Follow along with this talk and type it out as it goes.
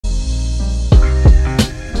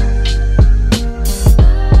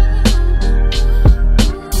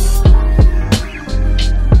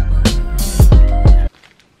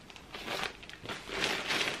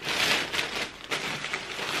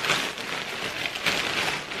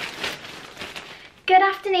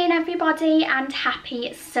Good afternoon everybody and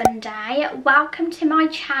happy Sunday. Welcome to my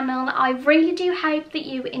channel. I really do hope that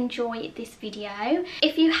you enjoy this video.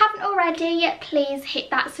 If you haven't already, please hit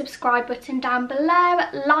that subscribe button down below,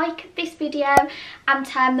 like this video and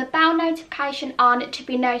turn the bell notification on to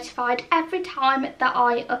be notified every time that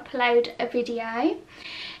I upload a video.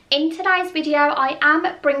 In today's video, I am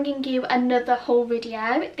bringing you another haul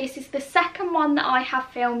video. This is the second one that I have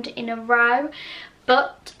filmed in a row,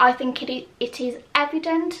 but I think it is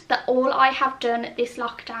evident that all I have done this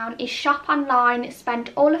lockdown is shop online,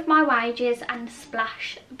 spend all of my wages and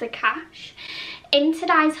splash the cash. In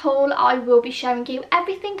today's haul, I will be showing you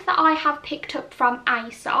everything that I have picked up from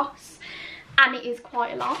Asos, and it is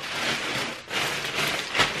quite a lot.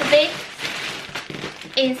 This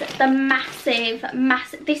is the massive,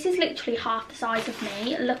 this is literally half the size of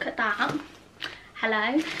me. Look at that.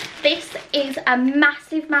 Hello. This is a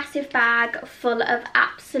massive bag full of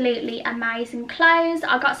absolutely amazing clothes.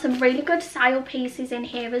 I got some really good sale pieces in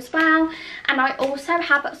here as well, and I also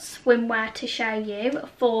have swimwear to show you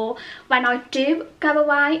for when I do go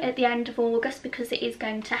away at the end of August, because it is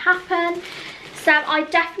going to happen. So I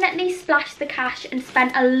definitely splashed the cash and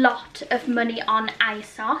spent a lot of money on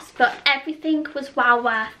Asos, but everything was well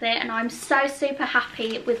worth it and I'm so super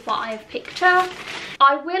happy with what I have picked up.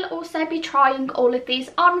 I will also be trying all of these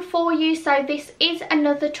on for you, so this is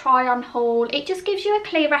another try on haul. It just gives you a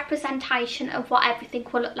clear representation of what everything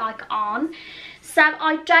will look like on. So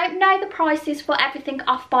I don't know the prices for everything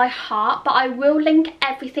off by heart, but I will link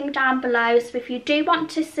everything down below. So if you do want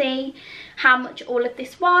to see how much all of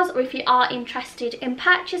this was, or if you are interested in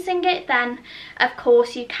purchasing it, then of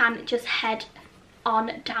course you can just head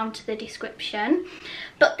on down to the description.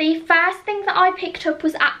 But the first thing that I picked up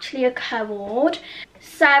was actually a cord.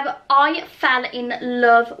 So I fell in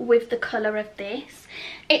love with the colour of this.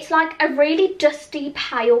 It's like a really dusty,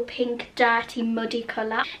 pale pink, dirty, muddy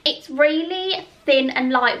colour. It's really thin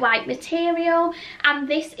and lightweight material, and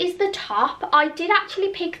this is the top. I did actually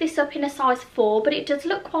pick this up in a size 4, but it does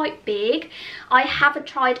look quite big. I haven't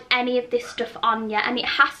tried any of this stuff on yet, and it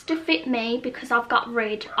has to fit me because I've got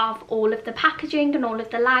rid of all of the packaging and all of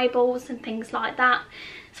the labels and things like that.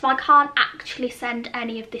 So I can't actually send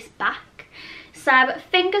any of this back. So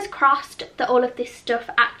fingers crossed that all of this stuff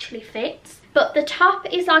actually fits. But the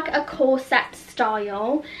top is like a corset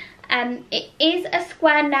style. It is a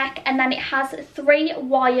square neck, and then it has 3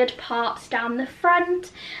 wired parts down the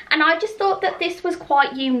front. And I just thought that this was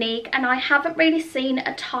quite unique, and I haven't really seen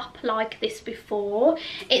a top like this before.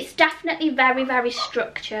 It's definitely very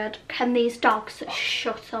structured. Can these dogs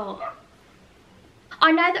shut up?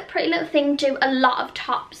 I know that Pretty Little Thing do a lot of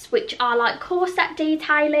tops which are like corset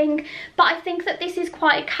detailing, but I think that this is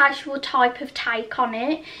quite a casual type of take on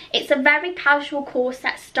it. It's a very casual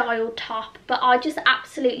corset style top, but I just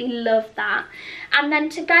absolutely love that. And then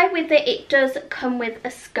to go with it, it does come with a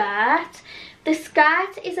skirt. The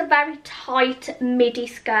skirt is a very tight midi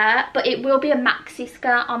skirt, but it will be a maxi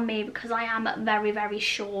skirt on me because I am very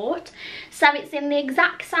short. So it's in the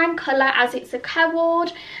exact same colour as it's a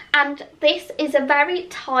cord, and this is a very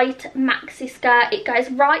tight maxi skirt. It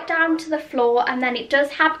goes right down to the floor, and then it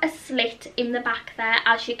does have a slit in the back there,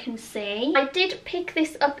 as you can see. I did pick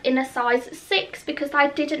this up in a size 6 because I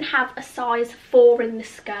didn't have a size 4 in the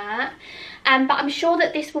skirt. But I'm sure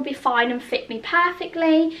that this will be fine and fit me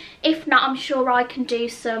perfectly. If not, I'm sure I can do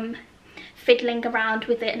some fiddling around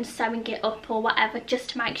with it and sewing it up or whatever, just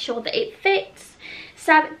to make sure that it fits.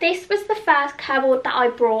 So this was the first cord that I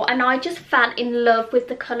brought, and I just fell in love with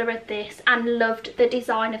the colour of this and loved the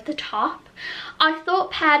design of the top. I thought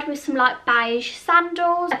paired with some like beige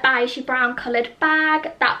sandals, a beigey brown coloured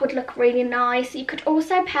bag, that would look really nice. You could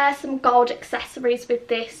also pair some gold accessories with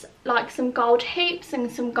this, like some gold hoops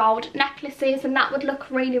and some gold necklaces, and that would look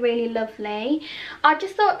really lovely. I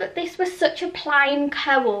just thought that this was such a plain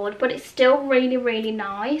cord, but it's still really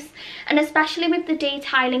nice, and especially with the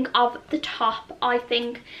detailing of the top, I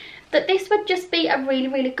think that this would just be a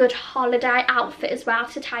really good holiday outfit as well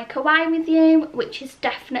to take away with you, which is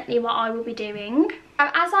definitely what I will be doing.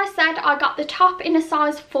 As I said, I got the top in a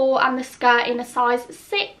size 4 and the skirt in a size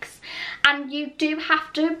 6, and you do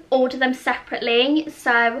have to order them separately,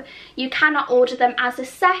 so you cannot order them as a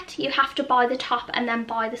set. You have to buy the top and then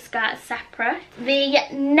buy the skirt separate. The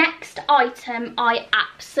next item I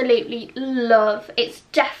absolutely love. It's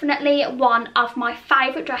definitely one of my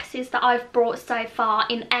favourite dresses that I've brought so far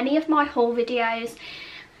in any of my haul videos.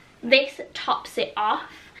 This tops it off.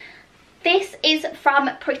 This is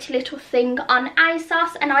from Pretty Little Thing on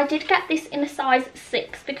Asos, and I did get this in a size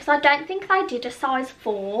 6 because I don't think they did a size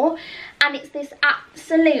 4. And it's this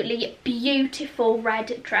absolutely beautiful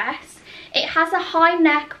red dress. It has a high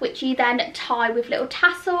neck which you then tie with little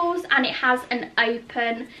tassels, and it has an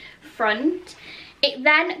open front. It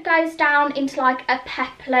then goes down into like a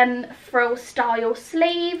peplum frill style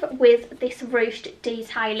sleeve with this ruched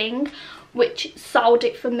detailing, which sold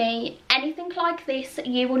it for me. Anything like this,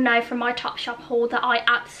 you will know from my Topshop haul that I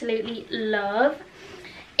absolutely love.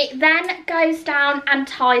 It then goes down and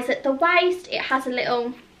ties at the waist. It has a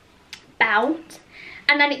little belt,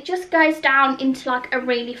 and then it just goes down into like a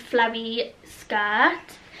really flowy skirt.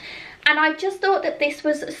 And I just thought that this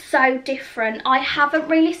was so different. I haven't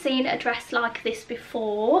really seen a dress like this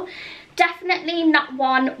before. Definitely not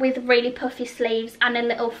one with really puffy sleeves and a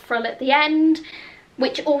little frill at the end,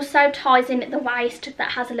 which also ties in at the waist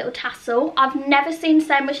that has a little tassel. I've never seen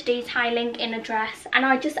so much detailing in a dress, and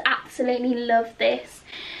I just absolutely love this.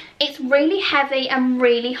 It's really heavy and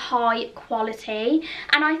really high quality,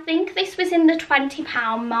 and I think this was in the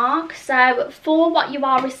 £20 mark, so for what you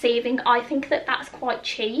are receiving, I think that that's quite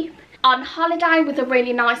cheap. On holiday with a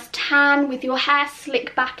really nice tan, with your hair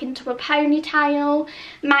slicked back into a ponytail,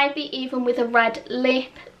 maybe even with a red lip,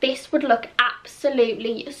 this would look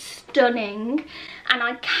absolutely stunning. And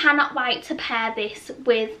I cannot wait to pair this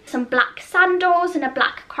with some black sandals and a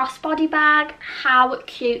black crossbody bag. How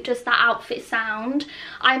cute does that outfit sound?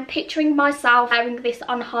 I'm picturing myself wearing this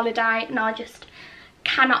on holiday, and I just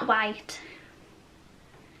cannot wait.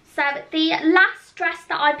 So the last dress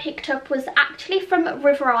that I picked up was actually from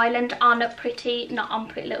River Island on Pretty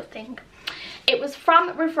Little Thing. It was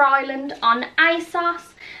from River Island on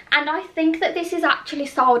Asos, and I think that this is actually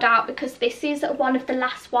sold out because this is one of the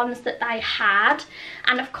last ones that they had,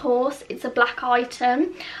 and of course it's a black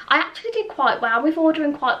item. I actually did quite well with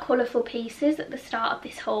ordering quite colourful pieces at the start of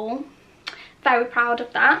this haul. Very proud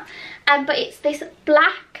of that. But it's this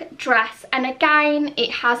black dress, and again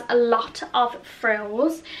it has a lot of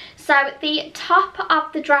frills. So the top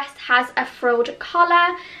of the dress has a frilled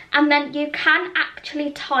collar, and then you can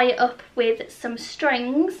actually tie it up with some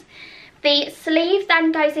strings. The sleeve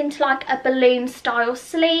then goes into like a balloon style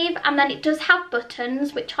sleeve, and then it does have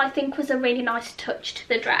buttons, which I think was a really nice touch to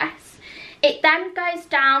the dress. It then goes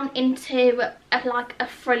down into like a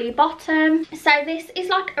frilly bottom. So this is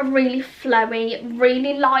like a really flowy,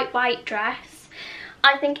 really lightweight dress.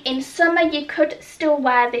 I think in summer you could still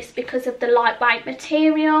wear this because of the lightweight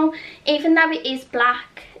material. Even though it is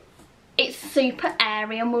black, it's super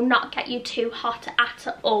airy and will not get you too hot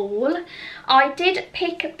at all. I did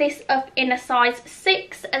pick this up in a size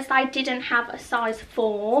 6 as they didn't have a size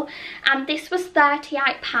 4, and this was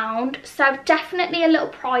 £38, so definitely a little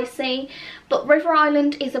pricey, but River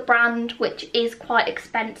Island is a brand which is quite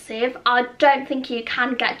expensive. I don't think you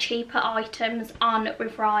can get cheaper items on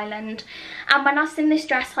River Island, and when I seen this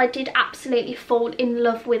dress I did absolutely fall in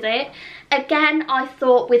love with it. Again, I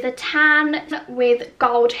thought with a tan, with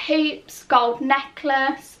gold hoops, gold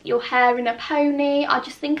necklace, your hair in a pony, I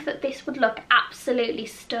just think that this would look absolutely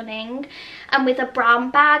stunning. And with a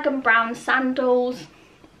brown bag and brown sandals,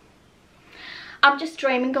 I'm just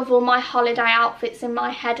dreaming of all my holiday outfits in my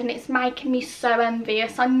head, and it's making me so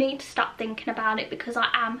envious. I need to stop thinking about it because I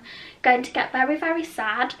am going to get very, very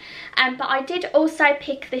sad. But I did also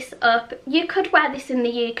pick this up. You could wear this in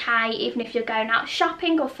the UK even if you're going out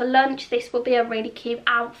shopping or for lunch. This will be a really cute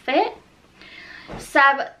outfit. So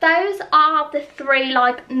those are the 3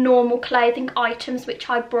 like normal clothing items which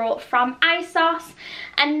I brought from Asos,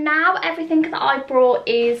 and now everything that I brought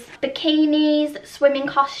is bikinis, swimming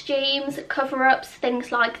costumes, cover-ups,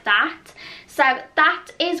 things like that. So that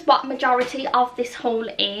is what majority of this haul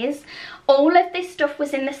is. All of this stuff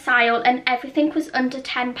was in the sale and everything was under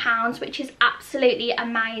 £10, which is absolutely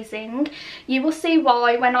amazing. You will see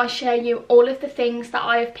why when I show you all of the things that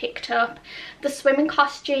I have picked up. The swimming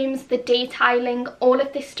costumes, the detailing, all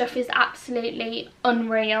of this stuff is absolutely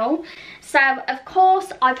unreal. So of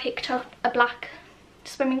course I picked up a black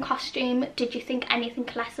swimming costume. Did you think anything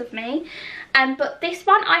less of me? But this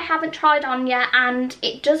one I haven't tried on yet, and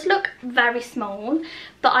it does look very small,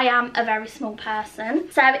 but I am a very small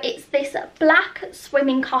person. So it's this black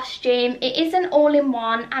swimming costume. It is an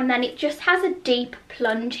all-in-one, and then it just has a deep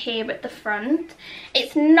plunge here at the front.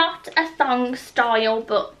 It's not a thong style,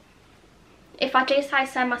 but if I do say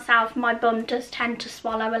so myself, my bum does tend to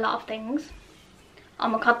swallow a lot of things. Oh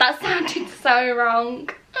my god, that sounded so wrong.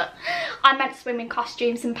 I meant swimming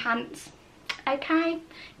costumes and pants. okay,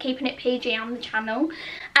 keeping it PG on the channel.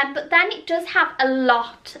 But then it does have a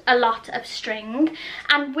lot of string,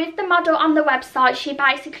 and with the model on the website, she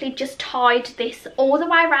basically just tied this all the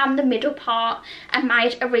way around the middle part and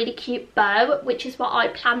made a really cute bow, which is what I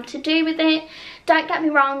plan to do with it. Don't get me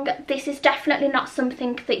wrong, this is definitely not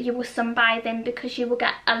something that you will sunbathe in, because you will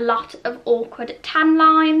get a lot of awkward tan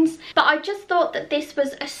lines, but I just thought that this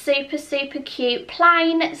was a super cute,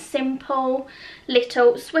 plain, simple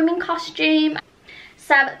little swimming costume.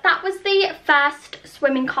 So that was the first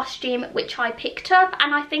swimming costume which I picked up,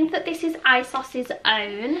 and I think that this is Asos's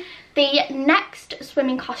own. The next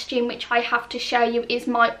swimming costume which I have to show you is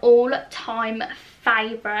my all-time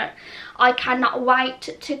favourite. I cannot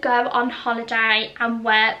wait to go on holiday and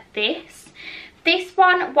wear this. This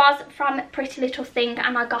one was from Pretty Little Thing,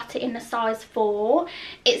 and I got it in a size 4.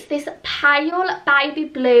 It's this pale baby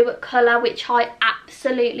blue colour, which I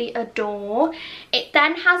absolutely adore. It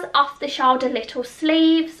then has off the shoulder little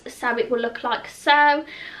sleeves, so it will look like so.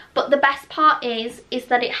 But the best part is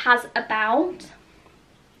that it has a belt.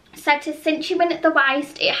 So to cinch you in at the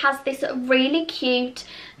waist, it has this really cute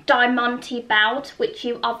diamante belt, which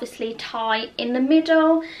you obviously tie in the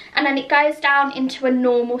middle, and then it goes down into a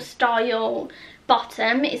normal style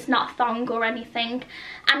bottom. It's not thong or anything,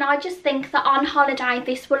 and I just think that on holiday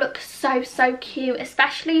this will look so cute,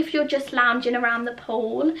 especially if you're just lounging around the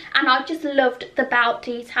pool. And I just loved the belt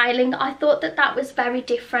detailing. I thought that that was very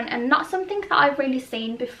different and not something that I've really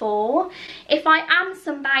seen before. If I am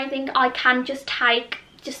sunbathing, I can just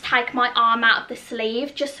take my arm out of the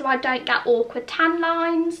sleeve, just so I don't get awkward tan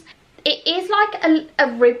lines. It is like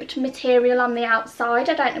a ribbed material on the outside.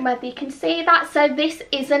 I don't know whether you can see that. So this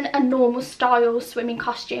isn't a normal style swimming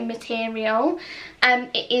costume material.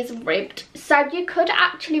 It is ribbed. So you could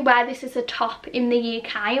actually wear this as a top in the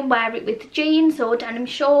UK and wear it with jeans or denim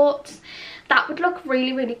shorts. That would look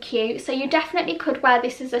really cute. So you definitely could wear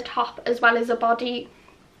this as a top as well as a body.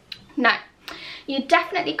 No. You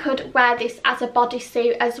definitely could wear this as a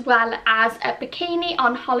bodysuit as well as a bikini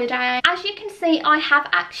on holiday. As you can see, I have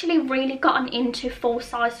actually really gotten into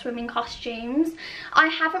full-size swimming costumes. I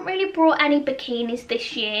haven't really brought any bikinis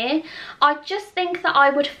this year. I just think that I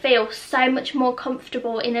would feel so much more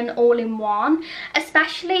comfortable in an all-in-one,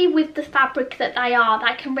 especially with the fabric that they are.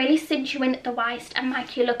 They can really cinch you in at the waist and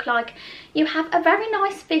make you look like you have a very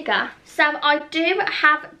nice figure. So I do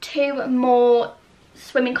have 2 more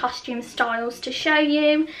swimming costume styles to show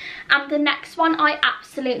you, and the next one I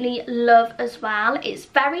absolutely love as well. It's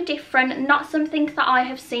very different, not something that I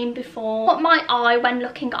have seen before. Caught my eye when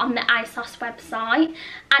looking on the Asos website,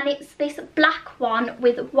 and it's this black one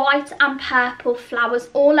with white and purple flowers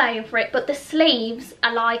all over it, but the sleeves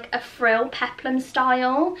are like a frill peplum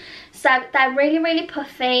style, so they're really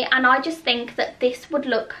puffy, and I just think that this would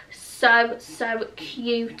look so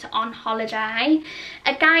cute on holiday.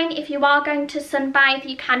 Again, if you are going to sunbathe,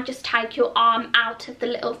 you can just take your arm out of the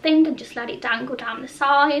little thing and just let it dangle down the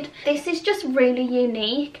side. This is just really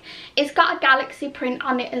unique. It's got a galaxy print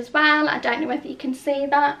on it as well. I don't know whether you can see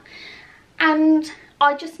that, and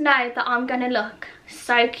I just know that I'm gonna look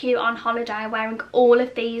so cute on holiday wearing all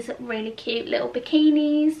of these really cute little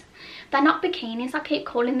bikinis. They're not bikinis, I keep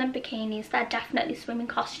calling them bikinis, they're definitely swimming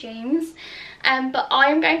costumes. But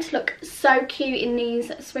I am going to look so cute in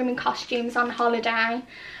these swimming costumes on holiday.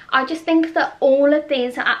 I just think that all of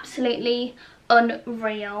these are absolutely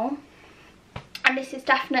unreal, and this is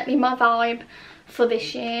definitely my vibe for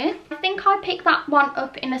this year. I think I picked that one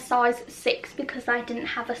up in a size 6 because I didn't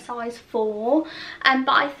have a size 4,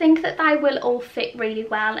 but I think that they will all fit really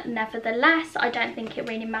well nevertheless. I don't think it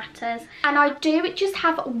really matters. And I do just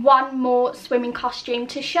have 1 more swimming costume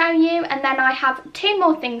to show you, and then I have 2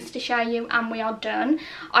 more things to show you and we are done.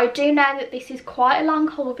 I do know that this is quite a long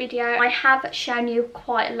haul video. I have shown you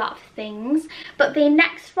quite a lot of things, but the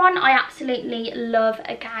next one I absolutely love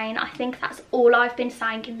again. I think that's all I've been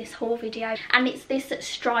saying in this haul video, and it's this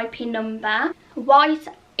stripy number. White,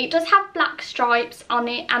 it does have black stripes on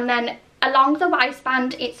it, and then along the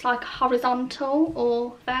waistband it's like horizontal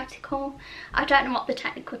or vertical. I don't know what the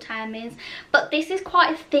technical term is, but this is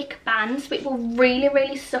quite a thick band, so it will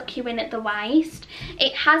really suck you in at the waist.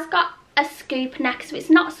 It has got a scoop neck, so it's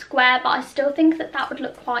not square, but I still think that that would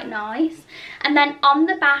look quite nice. And then on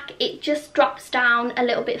the back it just drops down a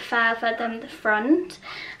little bit further than the front,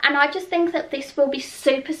 and I just think that this will be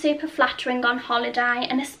super flattering on holiday,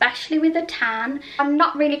 and especially with a tan. I'm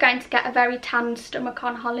not really going to get a very tan stomach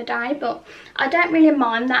on holiday, but I don't really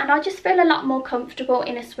mind that, and I just feel a lot more comfortable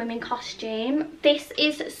in a swimming costume. This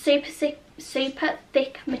is super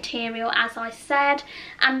thick material, as I said,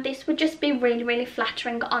 and this would just be really, really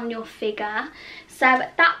flattering on your figure. So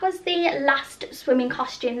that was the last swimming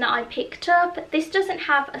costume that I picked up. This doesn't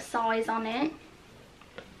have a size on it.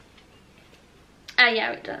 Oh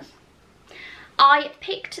yeah, it does. I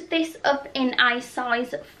picked this up in a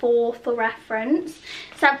size 4 for reference.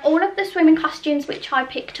 So all of the swimming costumes which I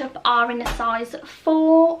picked up are in a size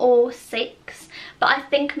 4 or 6, but I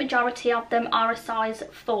think majority of them are a size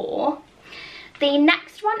 4. The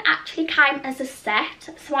next one actually came as a set,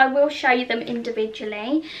 so I will show you them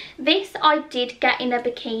individually. This I did get in a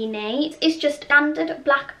bikini. It's just standard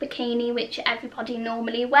black bikini which everybody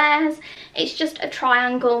normally wears. It's just a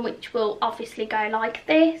triangle which will obviously go like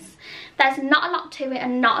this. There's not a lot to it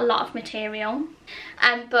and not a lot of material,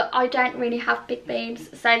 but I don't really have big boobs,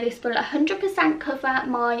 so this will 100% cover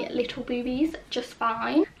my little boobies just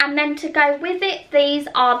fine. And then to go with it, these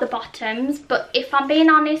are the bottoms, but if I'm being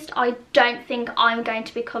honest, I don't think I'm going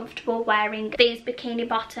to be comfortable wearing these bikini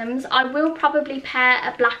bottoms. I will probably pair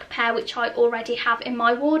a black pair which I already have in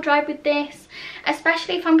my wardrobe with this,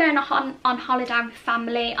 especially if I'm going on holiday with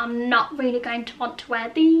family. I'm not really going to want to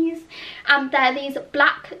wear these. And they're these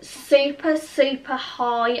black super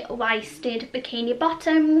high-waisted bikini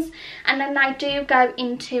bottoms, and then they do go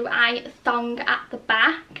into a thong at the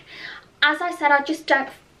back. As I said, I just don't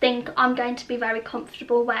think I'm going to be very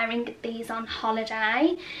comfortable wearing these on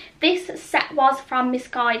holiday. This set was from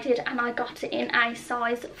Misguided and I got it in a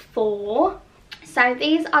size 4. So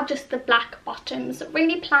these are just the black bottoms,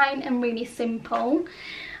 really plain and really simple.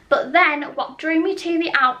 But then what drew me to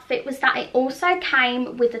the outfit was that it also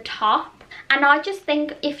came with a top. And I just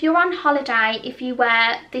think if you're on holiday, if you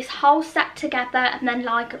wear this whole set together and then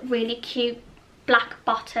like really cute black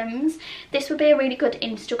bottoms, this would be a really good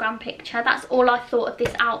Instagram picture. That's all I thought of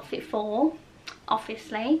this outfit for,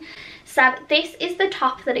 obviously. So this is the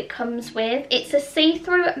top that it comes with. It's a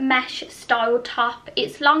see-through mesh style top.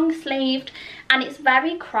 It's long sleeved and it's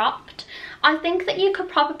very cropped. I think that you could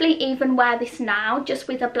probably even wear this now just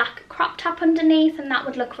with a black crop top underneath, and that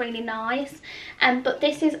would look really nice. But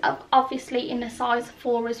this is obviously in a size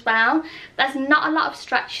 4 as well. There's not a lot of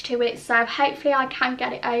stretch to it, so hopefully I can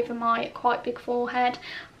get it over my quite big forehead.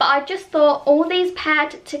 But I just thought all these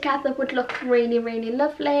paired together would look really, really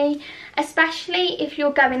lovely, especially if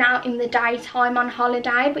you're going out in the daytime on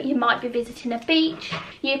holiday but you might be visiting a beach.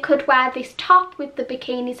 You could wear this top with the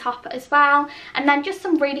bikini top as well, and then just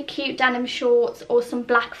some really cute denim shorts or some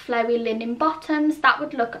black flowy linen bottoms. That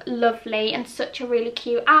would look lovely and such a really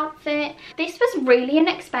cute outfit. This was really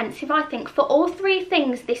inexpensive. I think for all 3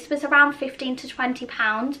 things this was around £15 to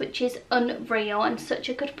 £20, which is unreal and such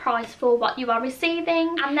a good price for what you are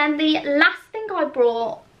receiving. And then the last thing I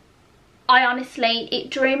brought, I honestly, it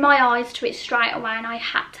drew my eyes to it straight away and I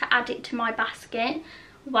had to add it to my basket.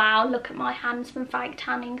 Wow, look at my hands from fake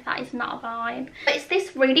tanning. That is not a vibe. But it's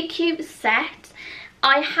this really cute set.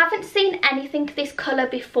 I haven't seen anything this colour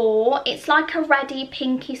before. It's like a reddy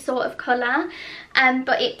pinky sort of colour,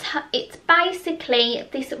 but it's basically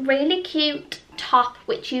this really cute top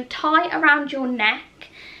which you tie around your neck.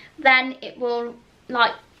 Then it will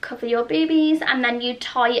like cover your boobies, and then you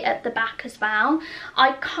tie it at the back as well.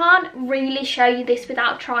 I can't really show you this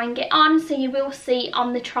without trying it on, so you will see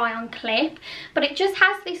on the try on clip, but it just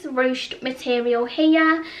has this ruched material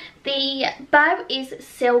here. The bow is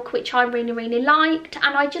silk, which I really, really liked,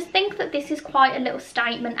 and I just think that this is quite a little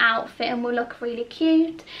statement outfit and will look really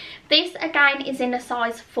cute. This again is in a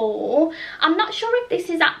size 4. I'm not sure if this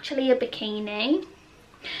is actually a bikini,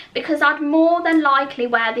 because I'd more than likely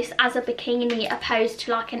wear this as a bikini opposed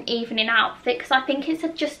to like an evening outfit, because I think it's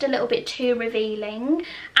just a little bit too revealing.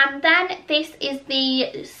 And then this is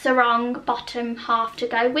the sarong bottom half to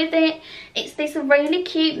go with it. It's this really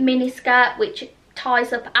cute mini skirt which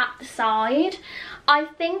ties up at the side. I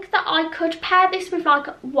think that I could pair this with like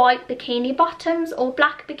white bikini bottoms or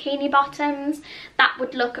black bikini bottoms. That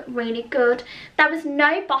would look really good. There was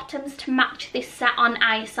no bottoms to match this set on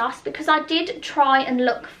Asos, because I did try and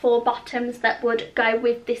look for bottoms that would go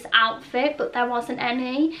with this outfit, but there wasn't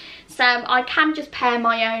any. So I can just pair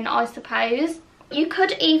my own, I suppose. You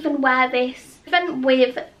could even wear this even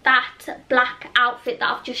with that black outfit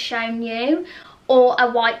that I've just shown you, or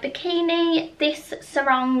a white bikini. This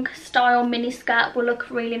sarong style mini skirt will look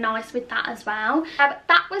really nice with that as well.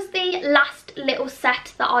 That was the last little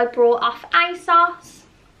set that I brought off Asos.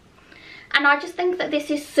 and I just think that this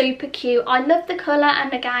is super cute. I love the colour,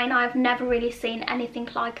 and again, I've never really seen anything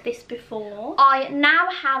like this before. I now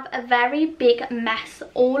have a very big mess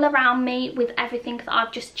all around me with everything that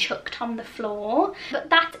I've just chucked on the floor. But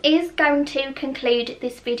that is going to conclude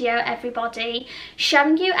this video, everybody.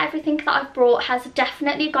 Showing you everything that I've brought has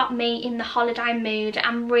definitely got me in the holiday mood,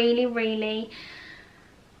 and really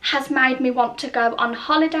has made me want to go on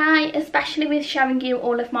holiday, especially with showing you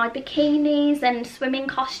all of my bikinis and swimming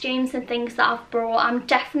costumes and things that I've brought. I'm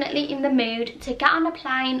definitely in the mood to get on a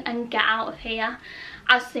plane and get out of here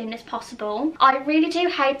as soon as possible. I really do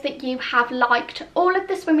hope that you have liked all of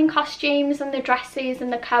the swimming costumes and the dresses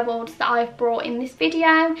and the co-ords that I've brought in this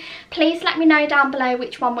video. Please let me know down below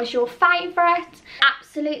which one was your favourite.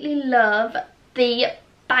 Absolutely love the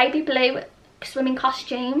baby blue swimming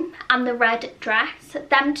costume and the red dress.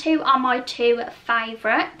 Them two are my two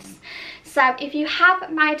favourites. So if you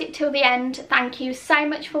have made it till the end, thank you so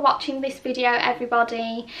much for watching this video,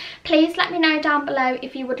 everybody. Please let me know down below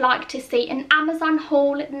if you would like to see an Amazon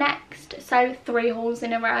haul next, so 3 hauls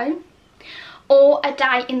in a row, or a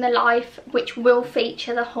day in the life, which will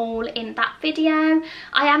feature the haul in that video.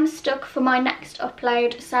 I am stuck for my next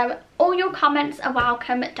upload, so all your comments are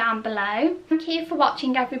welcome down below. Thank you for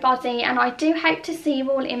watching, everybody, and I do hope to see you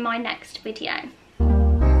all in my next video.